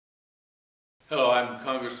Hello, I'm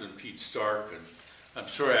Congressman Pete Stark, and I'm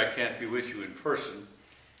sorry I can't be with you in person,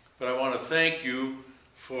 but I want to thank you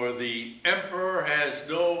for the Emperor Has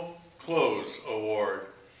No Clothes Award.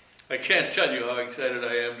 I can't tell you how excited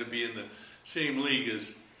I am to be in the same league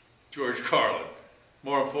as George Carlin.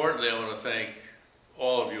 More importantly, I want to thank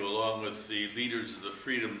all of you, along with the leaders of the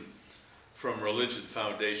Freedom from Religion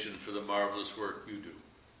Foundation, for the marvelous work you do.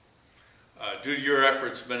 Due to your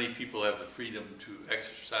efforts, many people have the freedom to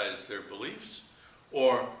exercise their beliefs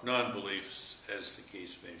or non-beliefs, as the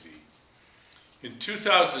case may be. In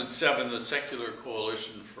 2007, the Secular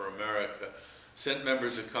Coalition for America sent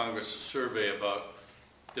members of Congress a survey about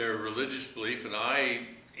their religious belief, and I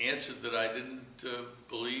answered that I didn't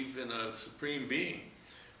believe in a supreme being.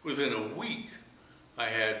 Within a week, I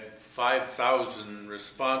had 5,000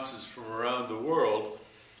 responses from around the world,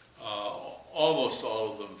 almost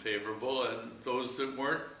all of them favorable, and those that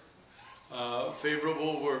weren't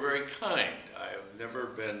favorable were very kind. I have never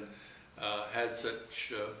been had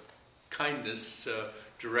such kindness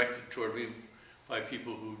directed toward me by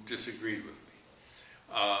people who disagreed with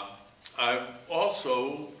me. I'm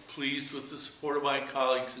also pleased with the support of my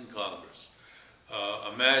colleagues in Congress.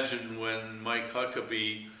 Imagine when Mike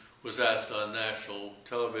Huckabee was asked on national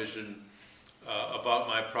television about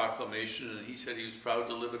my proclamation, and he said he was proud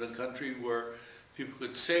to live in a country where people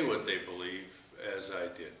could say what they believe, as I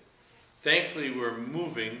did. Thankfully, we're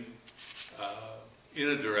moving in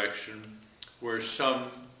a direction where some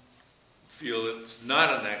feel it's not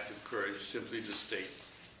an act of courage simply to state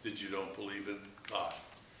that you don't believe in God.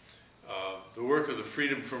 The work of the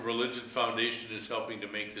Freedom from Religion Foundation is helping to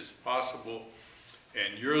make this possible,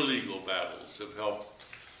 and your legal battles have helped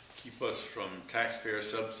keep us from taxpayer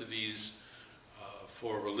subsidies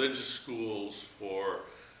for religious schools, for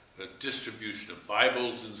the distribution of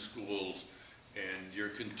Bibles in schools, and your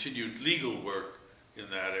continued legal work in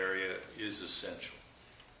that area is essential.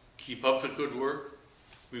 Keep up the good work.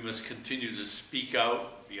 We must continue to speak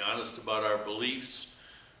out, be honest about our beliefs,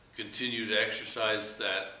 continue to exercise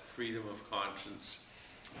that freedom of conscience,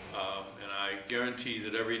 and I guarantee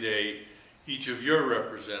that every day each of your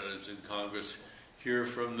representatives in Congress hear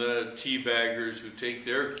from the teabaggers who take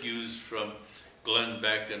their cues from Glenn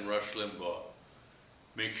Beck and Rush Limbaugh.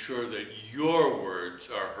 Make sure that your words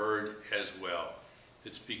are heard as well.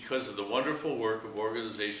 It's because of the wonderful work of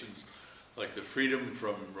organizations like the Freedom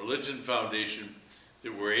from Religion Foundation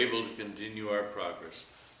that we're able to continue our progress.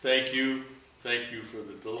 Thank you for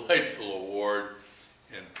the delightful award,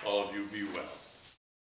 and all of you be well.